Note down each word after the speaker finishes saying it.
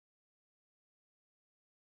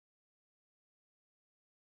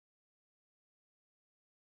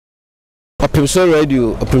Opimso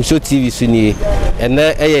radio, Opimso TV suni and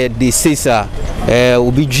the sisa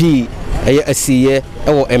obiji asiye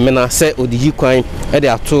ewo emena se odiji kwan e de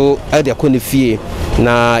ato e de akoni fie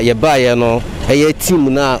na ye baaye no team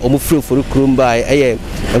na omufri Oforikrom bae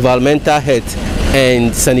environmental health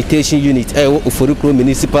and sanitation unit Oforikrom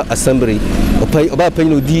Municipal Assembly oba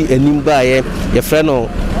panyin odi enim baaye ye frɛ no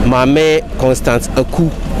Mame Constant Aku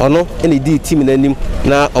ono ene di team na nim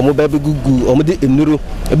na omo ba begugu omo de enuro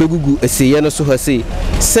begugu asiye no so hase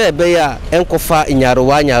se be ya enkofa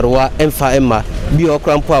nyarowa emfa emma bi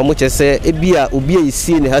okrampo a mo chese ebia obi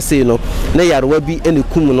aisi ne hase no na yarowa bi ene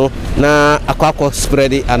kum no na akwakọ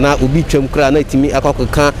spread ana obi twam kra na timi akwakọ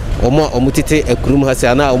ka omo tete akurum hase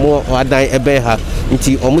ana omo adan ebe ha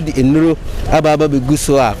nti omo de enuro ababa begu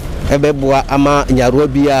so a ebeboa ama nyarowa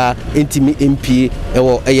bi a entimi MP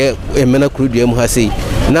ewo emena kurudua mu hase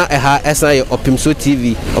na eha esa ye Opimso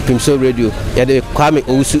TV Opimso radio ya de Kwame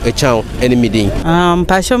Owusu echan ene midin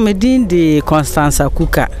passion medin de Constance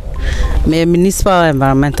Akuka me municipal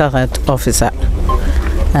environmental health officer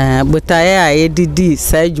but I edidi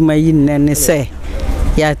sajuma yin ne se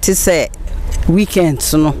ya ti se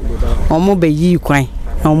weekends no omo be yi kwan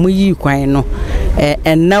omo yi kwan no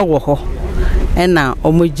enna wo ho ena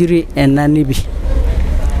omo jiri enna ne bi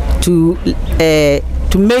to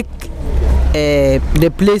make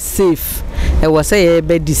the place safe. It was a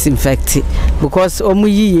be disinfected because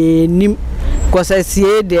omuyi nim because I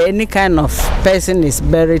see there any kind of person is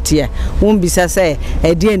buried here won't be say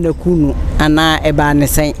e dey na kunu ana eba ne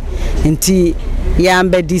sen nti ya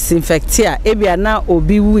be disinfect here e bia na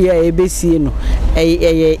obi wu ya ebesie no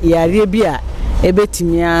yare bia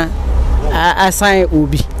ebetimia asan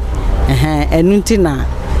obi enu nti na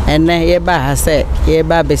ene ye ba ha say ye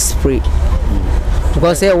ba be spray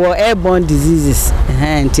because there were airborne diseases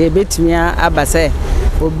nti ebetimia abase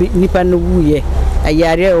obi nipa no wuye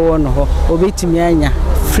ayare wo no ho obetimia anya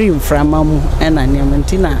free from mamu ena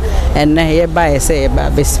nementina ene ye ba say ye ba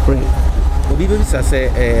be spray obi be say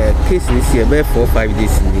case this year be 4-5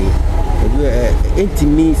 days in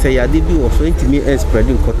intimi say ya dey bi wo so intimi spread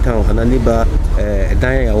in town ana neighbor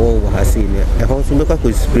dan ya wo ha say e ho so make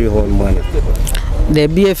ko spray ho man the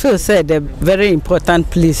BFL said the very important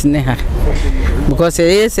place near because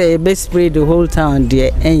they say be spray the whole town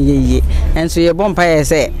there and so your bonfire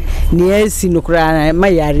say near sinukra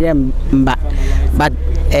my area but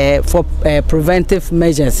for preventive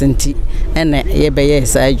measures and ye be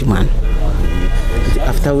yes man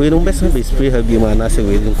after we don't be spray have you man say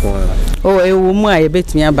we don't oh e wo mu a ye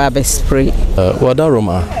betimi aba spray wada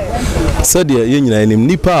roma said ye nyina nim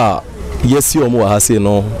nipa yesi omo ha say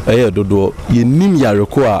no dodo ye nim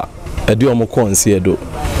yareko a ede omo konse edo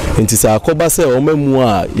nti sa akoba se omamu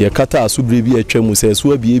a ye kata asubire bi atwam se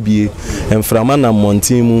so abiebie emframa na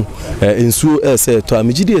monten mu ensuo se to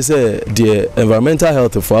amigide se the environmental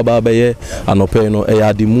health for ababaye anope no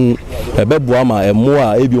ademu ebeboa ma emo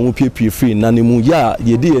a ebi omu piepie free nanemu ya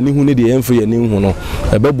ye de ani hu ne de emfo ye ni hu no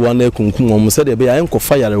ebeboa na ekunkun omu se de be ya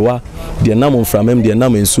enkofa yarewa de nam mframam de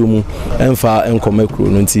nam ensuo mu emfa enkomakro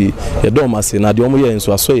no nti ye do mase na de omu ye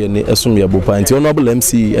enso aso ye ne esum ye bopa nti honorable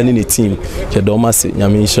MC ene ne team ye do mase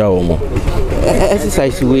nyame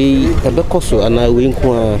exercise we ebekoso ana we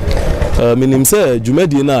nko minim say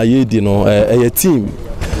jumadi na yedi no team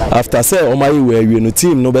after say o my we no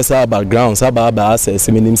team no be say background aba access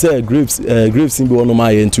minim say grapes bi wono ma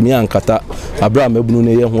ye ntumi ankata abra mabunu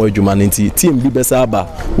ne ye ho adwuma nti team bi be say aba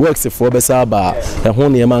works for be say aba ho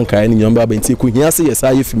ne man kai ne nyom ba nti ku hia say yes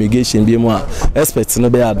aye fumigation bi mu a experts no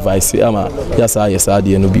be advice ama yes aye say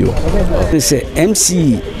de no bi o say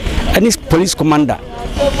MC and police commander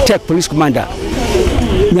tech police commander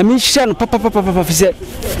nyame hia no papa say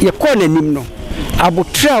ye call nanim no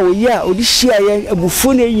abotra wo ya odihia ye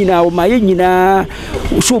abufo ne nyina wo ma ye nyina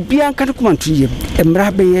so bia nka komanto ye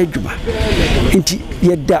emra be ye adwuma nti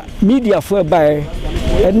ye da media fo bae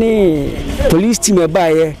ene police team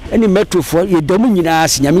bae ene metro fo ye da mu nyina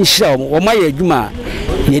ase nyame hia wo ma ye adwuma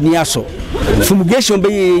ye ni aso fumigation be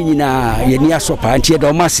ye nyina ye ni aso pa nti ye da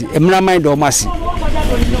o mase emra man da o mase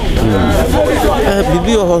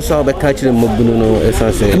bibi o hoso be ka kire mabunu no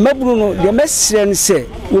esanse mabunu no de mesre ne se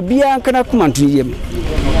obi anka na komanto yem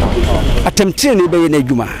atemtire ne be ye na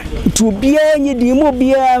adwuma nti obi anye di mo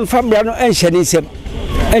obi mfamra no enhye ne nsem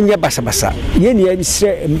enye basabasa ye ne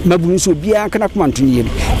yisre mabunu so obi anka na komanto yem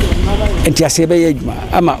nti ase be ye adwuma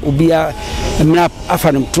ama obi mna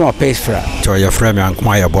afa no to opesfra to ye frame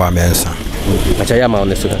ankoma ye bo amensa acha ma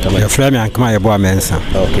oneso kama ye frame ankoma ye bo amensa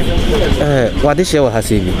okay wade share wa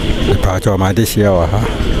hasebi pa to ma de share wa ha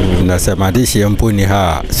na se ma de share mponi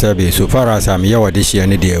ha se be so far as am ye wa de share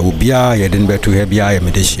ne de obi a ye den betu he bia ye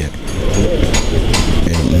me de share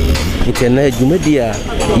internet jumedia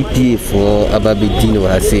EPA for ababedino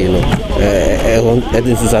hase no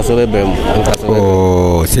edin sisa so bebem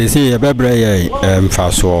oh sesi bebre ye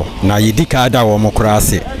mfaso na yidika da wo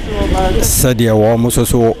mokrase sede wo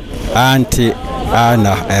musoso anti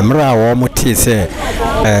ana emra wo muti se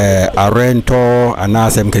arento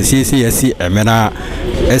anasem kesisi yesi emena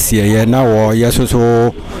esiye na wo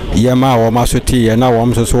yesoso yema wo masoti ye na wo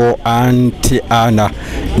musoso anti ana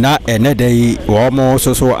na enedai wo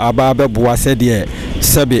musoso ababeboa sede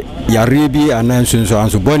sebe yarebi anansunso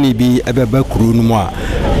anso boni bi ebeba kuru no mu a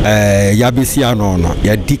yabesi ano no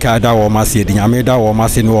yadika da wo mase de nyame da wo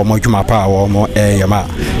mase ne wo modwuma pa wo mo yema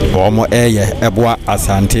wo mo eboa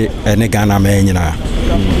asante ene Ghana ma nyina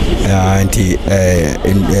anti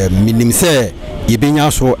minim se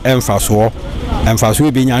yebenya so emfaso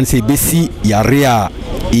yebenya nse besi yare a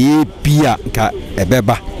bia ka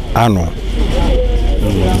ebeba ano.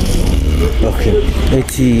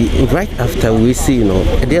 Okay. Right after we see,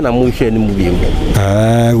 then I'm going to share the movie.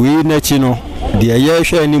 We let you know. The year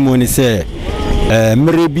share any money say,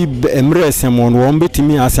 Mre Simon won't be to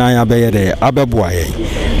me as I abey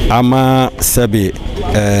Ababoy. Ama Sabi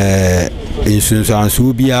Insurance and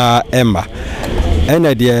Subia Emma. And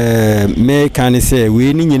the may can say,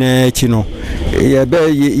 we need a chino. Ye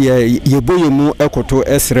boy mu ekoto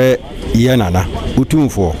esre yenana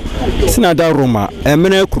utumfo sinada Roma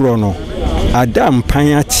emene krono adam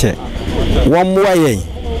panya che womwaye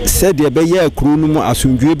said ye be ye kru no mu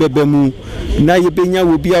asundwe bebemu na ye benya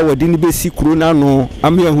wo bia wode ni besi kru na no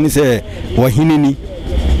ame ehunu se wahinini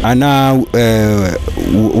ana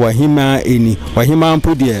wahima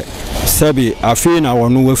mpo de sabi afi na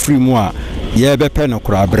wono wafiri mu a ye bepe no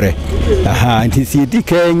krabre aha ntisi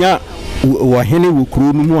dikanya wahini wo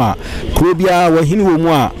kru no mu a kru bia wahini wo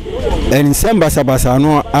mu a ensamba sabasa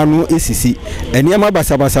no anu esisi eniama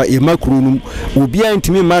basabasa emakru no obia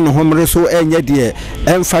ntimi ma no homre so enye de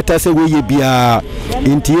emfata se wo ye bia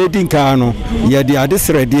nti edinka no ye de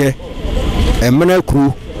adesrede emena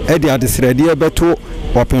kru e de adesrede beto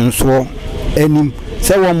openso enim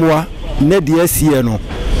se womwa ne de asie no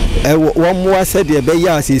womwa se de be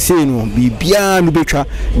ya asese no bibia no betwa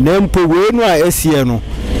na mpo we no a asie no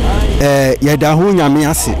ye da ho nyame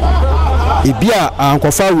ase ebia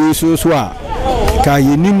ankofa we so a ka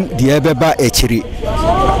yenim de ebeba ekiri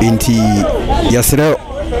enti yesre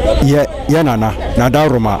ye nana na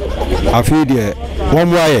daroma afi de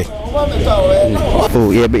womwaye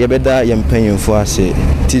oh ye beda ye mpanyimfo ase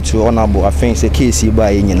titu onabo afin se case ba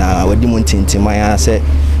ye nyina wadi mu ntintiman ase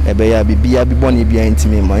ebe ya bibia biboni bia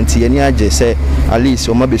ntimi ma nti ye ni age se at least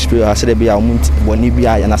o ma be spirit ase de bia mu boni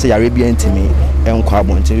bia ya na se yare bia ntimi enkwa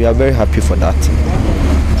abonti. We are very happy for that.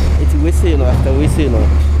 We say no after we say no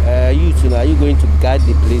are you going to guard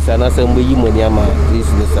the place and assembly you money ama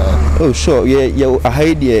business? Oh sure, yeah I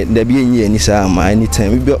hide there be any anytime.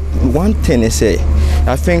 One thing is say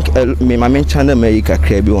I think my main channel America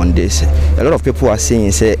crabby on this. A lot of people are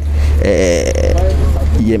saying say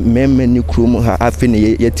many crew have been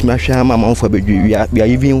yet mama for we are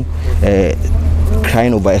even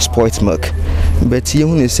crying over exploit milk. But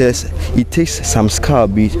he says it takes some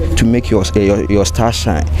scalp to make your star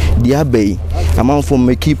shine. The abbey amount for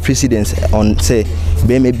making precedence on say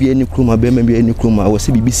maybe any kruma, maybe any kruma, or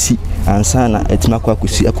say BBC and Sana at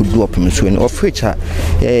Makwakusi, I could do up in Swin of which I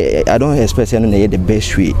don't expect any the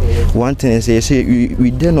best way. One thing is say we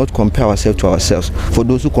dare not compare ourselves to ourselves. For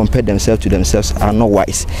those who compare themselves to themselves are not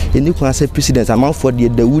wise. And you can say precedence amount for the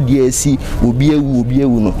would see will be a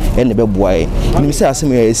no and a boy. You say I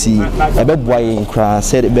see a boy in crown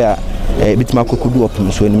said bear a bit more could do up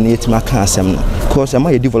in Swin, yet my cancer. Because I'm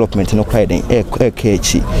a development in a crying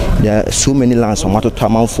there are so many lands on what to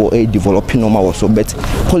amount for a developing normal also, but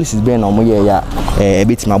policies being on my a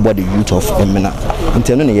bit my body youth of Emena.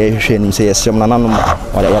 Internally, sharing say, some nanoma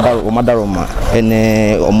or Madaroma, and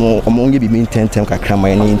among you be mean 10 times crama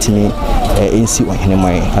and intimate in see one in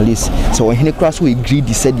my at least. So when he cross we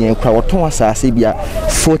greedy said the crowd, Thomas Sabia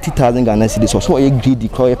 40,000 Ghana cedis or so a greedy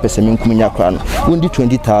crowd person in Kumina crown, only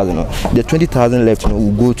 20,000. The 20,000 left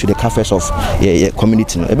will go to the cafes of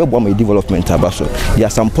community. Every development abaso. There are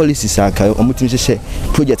some policies and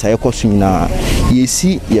projects I cost now. You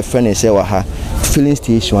see your friend and say, filling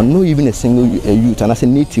station, no even a single youth, and as a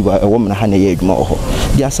native, a woman had a year more.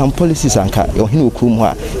 There are some policies and your hino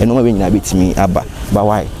kumwa, and no one bit me, Abba. But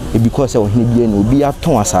why? Because our Hinibian will be a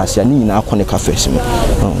Thomas as a Nina Conica face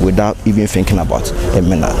without even thinking about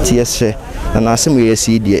Emena. Yes, and I say,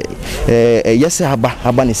 see, dear, yes,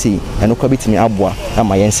 Abba, see, and no cabit me abwa, and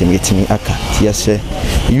my answer me to me, aka. Yes,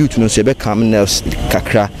 youth no sebe come else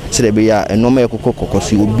kakra, said be a no me cocoa,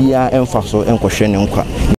 because you will be a emphasis and question.